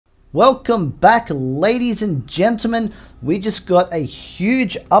Welcome back, ladies and gentlemen. We just got a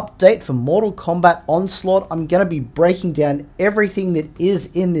huge update for Mortal Kombat Onslaught. I'm going to be breaking down everything that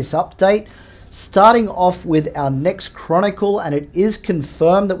is in this update, starting off with our next Khronicle, and it is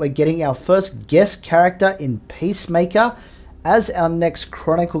confirmed that we're getting our first guest character in Peacemaker as our next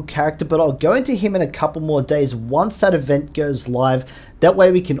Khronicle character, but I'll go into him in a couple more days once that event goes live. That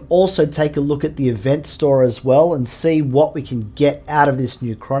way we can also take a look at the event store as well and see what we can get out of this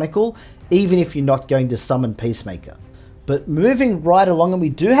new Khronicle, even if you're not going to summon Peacemaker. But moving right along, and we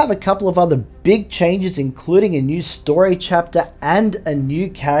do have a couple of other big changes, including a new story chapter and a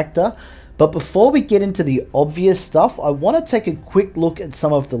new character. But before we get into the obvious stuff, I want to take a quick look at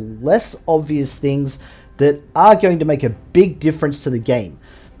some of the less obvious things that are going to make a big difference to the game.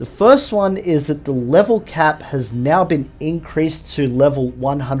 The first one is that the level cap has now been increased to level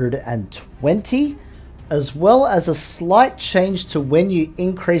 120, as well as a slight change to when you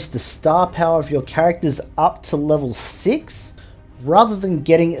increase the star power of your characters up to level 6. Rather than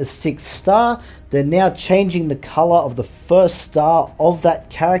getting a 6th star, they're now changing the color of the first star of that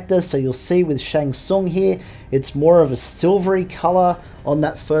character. So you'll see with Shang Tsung here, it's more of a silvery color on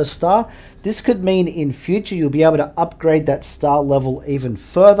that first star. This could mean in future you'll be able to upgrade that star level even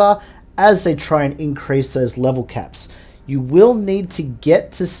further as they try and increase those level caps. You will need to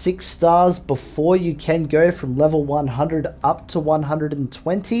get to 6 stars before you can go from level 100 up to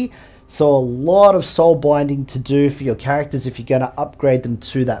 120. So a lot of soul binding to do for your characters if you're going to upgrade them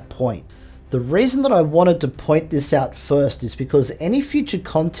to that point. The reason that I wanted to point this out first is because any future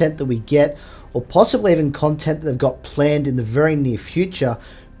content that we get, or possibly even content that they've got planned in the very near future,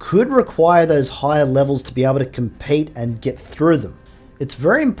 could require those higher levels to be able to compete and get through them. It's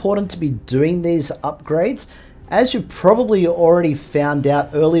very important to be doing these upgrades. As you probably already found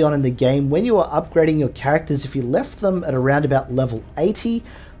out early on in the game, when you are upgrading your characters, if you left them at around about level 80,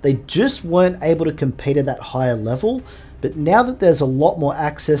 they just weren't able to compete at that higher level. But now that there's a lot more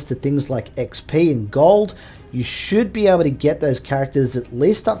access to things like XP and gold, you should be able to get those characters at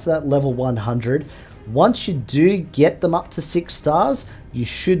least up to that level 100. Once you do get them up to 6 stars, you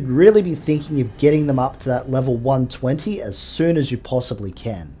should really be thinking of getting them up to that level 120 as soon as you possibly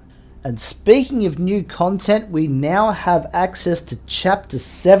can. And speaking of new content, we now have access to chapter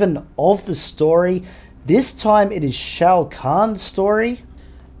 7 of the story. This time it is Shao Kahn's story.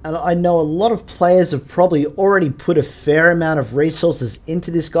 And I know a lot of players have probably already put a fair amount of resources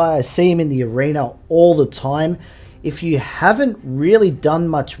into this guy. I see him in the arena all the time. If you haven't really done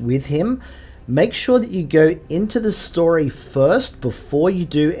much with him, make sure that you go into the story first before you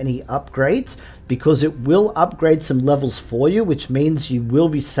do any upgrades, because it will upgrade some levels for you, which means you will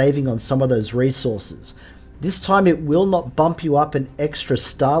be saving on some of those resources. This time it will not bump you up an extra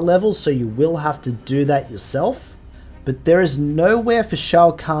star level, so you will have to do that yourself. But there is nowhere for Shao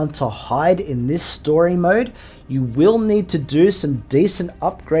Kahn to hide in this story mode. You will need to do some decent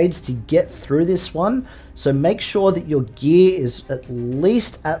upgrades to get through this one. So make sure that your gear is at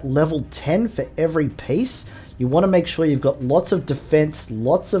least at level 10 for every piece. You want to make sure you've got lots of defense,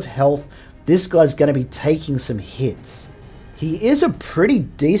 lots of health. This guy's going to be taking some hits. He is a pretty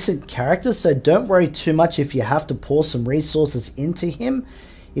decent character, so don't worry too much if you have to pour some resources into him.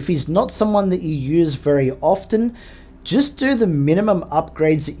 If he's not someone that you use very often, just do the minimum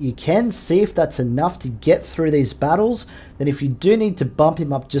upgrades that you can, see if that's enough to get through these battles. Then if you do need to bump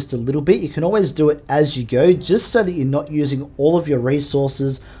him up just a little bit, you can always do it as you go, just so that you're not using all of your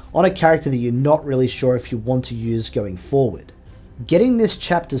resources on a character that you're not really sure if you want to use going forward. Getting this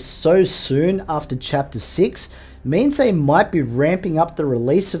chapter so soon after chapter 6 means they might be ramping up the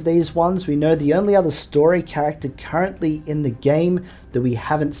release of these ones. We know the only other story character currently in the game that we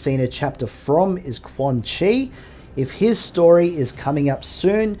haven't seen a chapter from is Quan Chi. If his story is coming up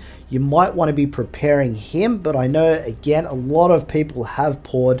soon, you might want to be preparing him, but I know, again, a lot of people have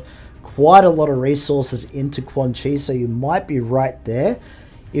poured quite a lot of resources into Quan Chi, so you might be right there.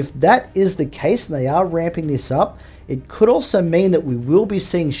 If that is the case and they are ramping this up, it could also mean that we will be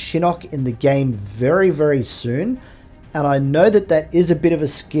seeing Shinnok in the game very, very soon. And I know that that is a bit of a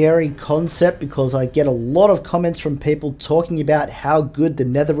scary concept, because I get a lot of comments from people talking about how good the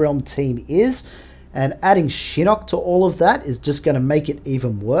NetherRealm team is. And adding Shinnok to all of that is just going to make it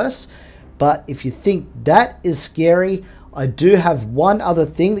even worse. But if you think that is scary, I do have one other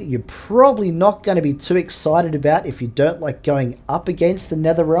thing that you're probably not going to be too excited about if you don't like going up against the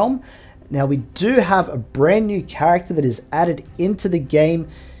NetherRealm. Now, we do have a brand new character that is added into the game.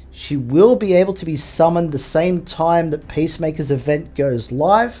 She will be able to be summoned the same time that Peacemaker's event goes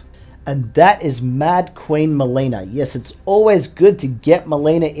live. and that is Mad Queen Mileena. Yes, it's always good to get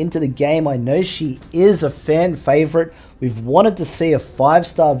Mileena into the game. I know she is a fan favorite. We've wanted to see a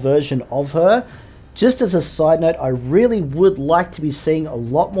 5-star version of her. Just as a side note, I really would like to be seeing a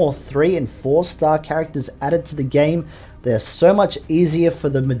lot more 3 and 4-star characters added to the game. They're so much easier for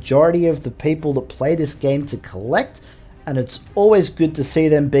the majority of the people that play this game to collect, and it's always good to see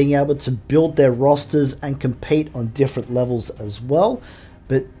them being able to build their rosters and compete on different levels as well.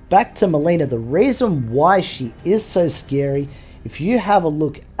 But back to Mileena, the reason why she is so scary, if you have a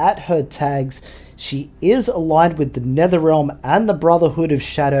look at her tags, she is aligned with the Netherrealm and the Brotherhood of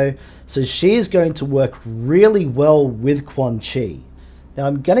Shadow, so she is going to work really well with Quan Chi. Now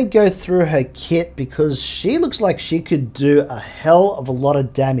I'm going to go through her kit because she looks like she could do a hell of a lot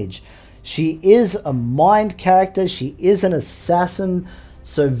of damage. She is a mind character, she is an assassin,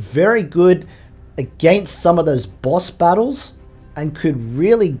 so very good against some of those boss battles and could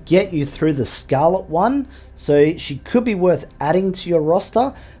really get you through the Scarlet one, so she could be worth adding to your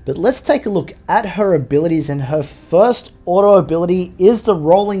roster. But let's take a look at her abilities, and her first auto ability is the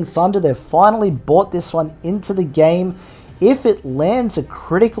Rolling Thunder. They've finally brought this one into the game. If it lands a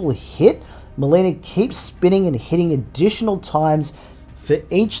critical hit, Mileena keeps spinning and hitting additional times for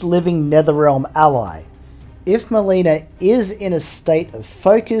each living Netherrealm ally. If Mileena is in a state of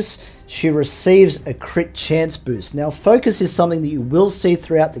focus, she receives a crit chance boost. Now focus is something that you will see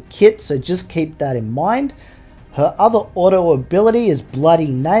throughout the kit, so just keep that in mind. Her other auto ability is Bloody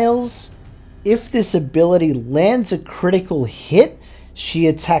Nails. If this ability lands a critical hit, she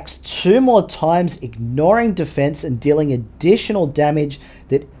attacks 2 more times, ignoring defense and dealing additional damage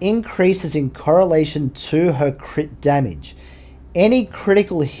that increases in correlation to her crit damage. Any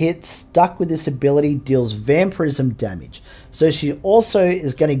critical hit stuck with this ability deals vampirism damage, so she also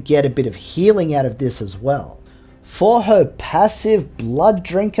is going to get a bit of healing out of this as well. For her passive Blood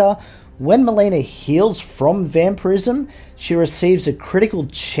Drinker, when Mileena heals from vampirism, she receives a critical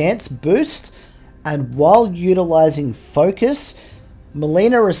chance boost, and while utilizing focus,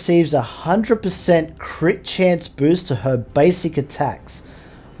 Mileena receives a 100% crit chance boost to her basic attacks.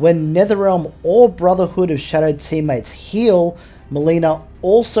 When Netherrealm or Brotherhood of Shadow teammates heal, Mileena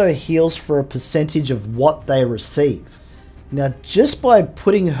also heals for a percentage of what they receive. Now, just by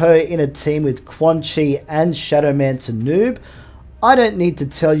putting her in a team with Quan Chi and Shadowmancer Noob, I don't need to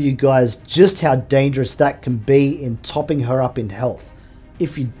tell you guys just how dangerous that can be in topping her up in health.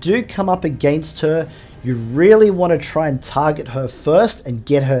 If you do come up against her, you really want to try and target her first and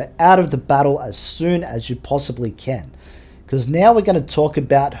get her out of the battle as soon as you possibly can. Because now we're going to talk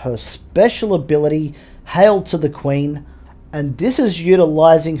about her special ability, Hail to the Queen. And this is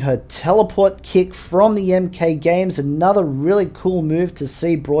utilizing her teleport kick from the MK games, another really cool move to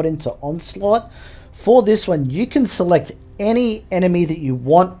see brought into Onslaught. For this one, you can select any enemy that you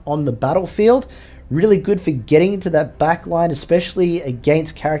want on the battlefield. Really good for getting into that backline, especially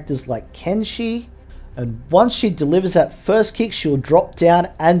against characters like Kenshi. And once she delivers that first kick, she'll drop down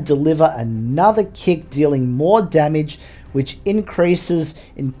and deliver another kick, dealing more damage, which increases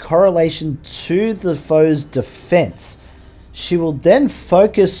in correlation to the foe's defense. She will then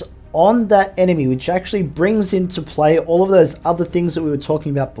focus on that enemy, which actually brings into play all of those other things that we were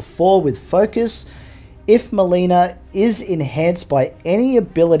talking about before with focus. If Mileena is enhanced by any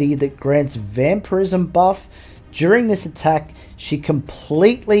ability that grants vampirism buff, during this attack, she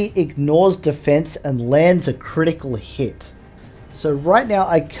completely ignores defense and lands a critical hit. So right now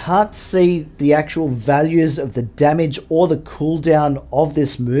I can't see the actual values of the damage or the cooldown of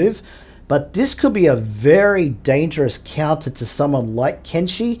this move, but this could be a very dangerous counter to someone like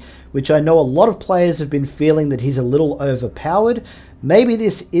Kenshi, which I know a lot of players have been feeling that he's a little overpowered. Maybe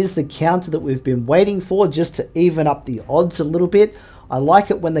this is the counter that we've been waiting for, just to even up the odds a little bit. I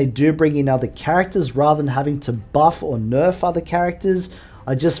like it when they do bring in other characters rather than having to buff or nerf other characters.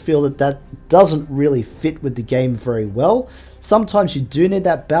 I just feel that that doesn't really fit with the game very well. Sometimes you do need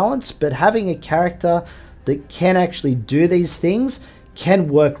that balance, but having a character that can actually do these things can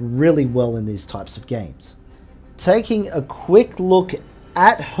work really well in these types of games. Taking a quick look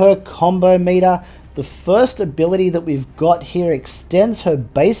at her combo meter, the first ability that we've got here extends her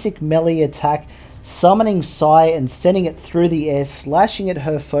basic melee attack, summoning Sai and sending it through the air, slashing at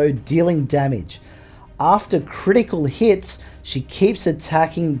her foe, dealing damage. After critical hits, she keeps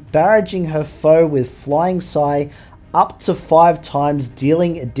attacking, barraging her foe with Flying Sai up to 5 times,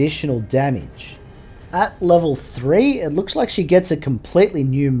 dealing additional damage. At level 3, it looks like she gets a completely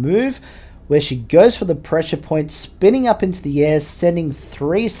new move, where she goes for the pressure point, spinning up into the air, sending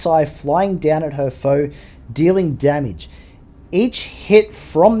 3 Sai flying down at her foe, dealing damage. Each hit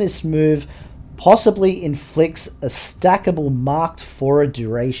from this move possibly inflicts a stackable marked for a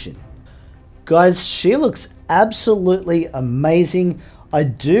duration. Guys, she looks absolutely amazing. I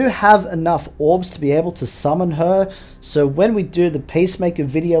do have enough orbs to be able to summon her, so when we do the Peacemaker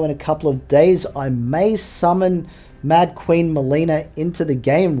video in a couple of days, I may summon Mad Queen Melina into the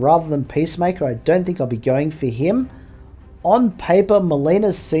game rather than Peacemaker. I don't think I'll be going for him. On paper,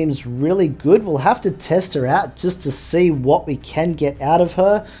 Melina seems really good. We'll have to test her out just to see what we can get out of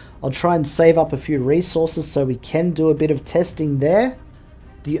her. I'll try and save up a few resources so we can do a bit of testing there.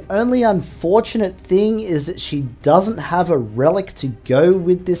 The only unfortunate thing is that she doesn't have a relic to go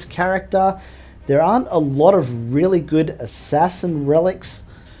with this character. There aren't a lot of really good assassin relics,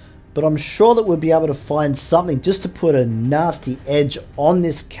 but I'm sure that we'll be able to find something just to put a nasty edge on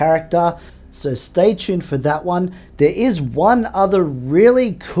this character. So stay tuned for that one. There is one other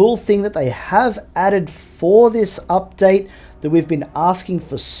really cool thing that they have added for this update that we've been asking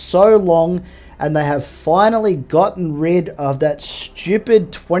for so long, and they have finally gotten rid of that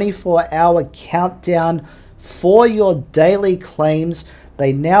stupid 24-hour countdown for your daily claims.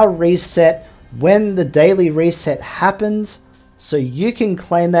 They now reset when the daily reset happens, so you can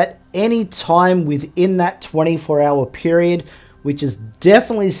claim that anytime within that 24-hour period, which is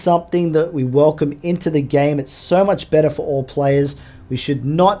definitely something that we welcome into the game. It's so much better for all players. We should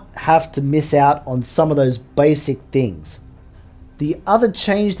not have to miss out on some of those basic things. The other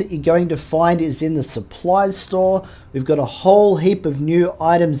change that you're going to find is in the supplies store. We've got a whole heap of new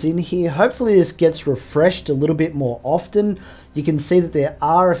items in here. Hopefully this gets refreshed a little bit more often. You can see that there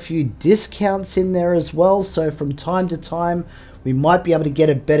are a few discounts in there as well. So from time to time, we might be able to get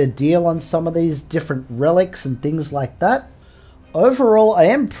a better deal on some of these different relics and things like that. Overall, I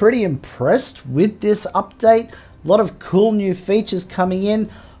am pretty impressed with this update. A lot of cool new features coming in.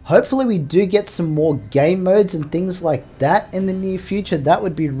 Hopefully we do get some more game modes and things like that in the near future. That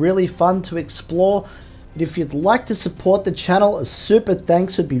would be really fun to explore. But if you'd like to support the channel, a super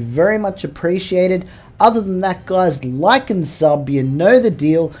thanks would be very much appreciated. Other than that, guys, like and sub, you know the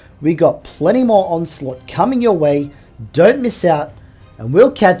deal. We got plenty more Onslaught coming your way. Don't miss out, and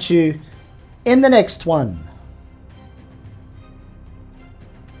we'll catch you in the next one.